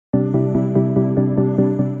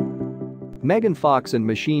Megan Fox and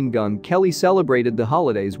Machine Gun Kelly celebrated the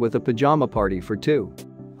holidays with a pajama party for two.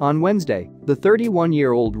 On Wednesday, the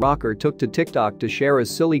 31-year-old rocker took to TikTok to share a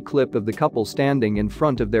silly clip of the couple standing in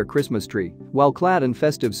front of their Christmas tree while clad in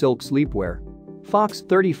festive silk sleepwear. Fox,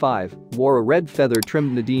 35, wore a red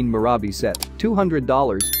feather-trimmed Nadine Marabi set,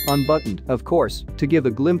 $200, unbuttoned, of course, to give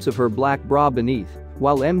a glimpse of her black bra beneath,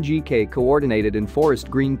 while MGK coordinated in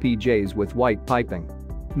forest green PJs with white piping.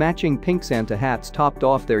 Matching pink Santa hats topped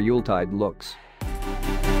off their Yuletide looks.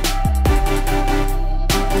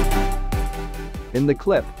 In the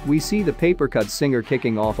clip, we see the Papercut singer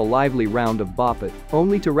kicking off a lively round of Bop It,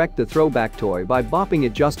 only to wreck the throwback toy by bopping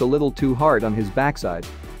it just a little too hard on his backside.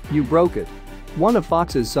 "You broke it." One of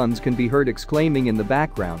Fox's sons can be heard exclaiming in the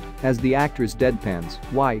background as the actress deadpans,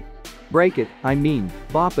 "Why? Break it, I mean,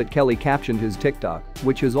 bop it." Kelly captioned his TikTok,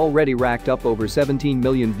 which has already racked up over 17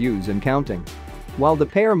 million views and counting. While the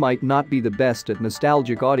pair might not be the best at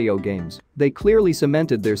nostalgic audio games, they clearly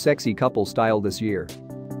cemented their sexy couple style this year.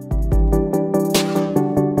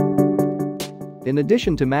 In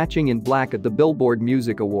addition to matching in black at the Billboard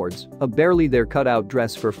Music Awards, a barely there cutout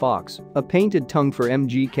dress for Fox, a painted tongue for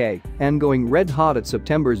MGK, and going red hot at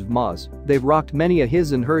September's VMAs, they've rocked many a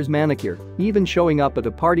his and hers manicure, even showing up at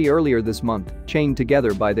a party earlier this month, chained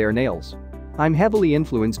together by their nails. "I'm heavily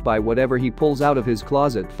influenced by whatever he pulls out of his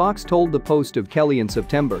closet," Fox told the Post of Kelly in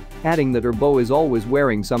September, adding that her beau is always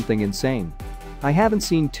wearing something insane. "I haven't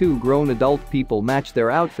seen two grown adult people match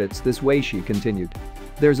their outfits this way," she continued.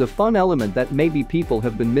 "There's a fun element that maybe people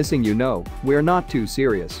have been missing, you know, we're not too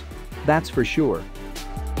serious. That's for sure."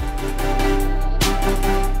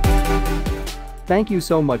 Thank you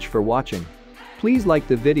so much for watching. Please like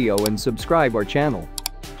the video and subscribe our channel.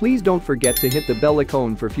 Please don't forget to hit the bell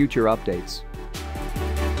icon for future updates.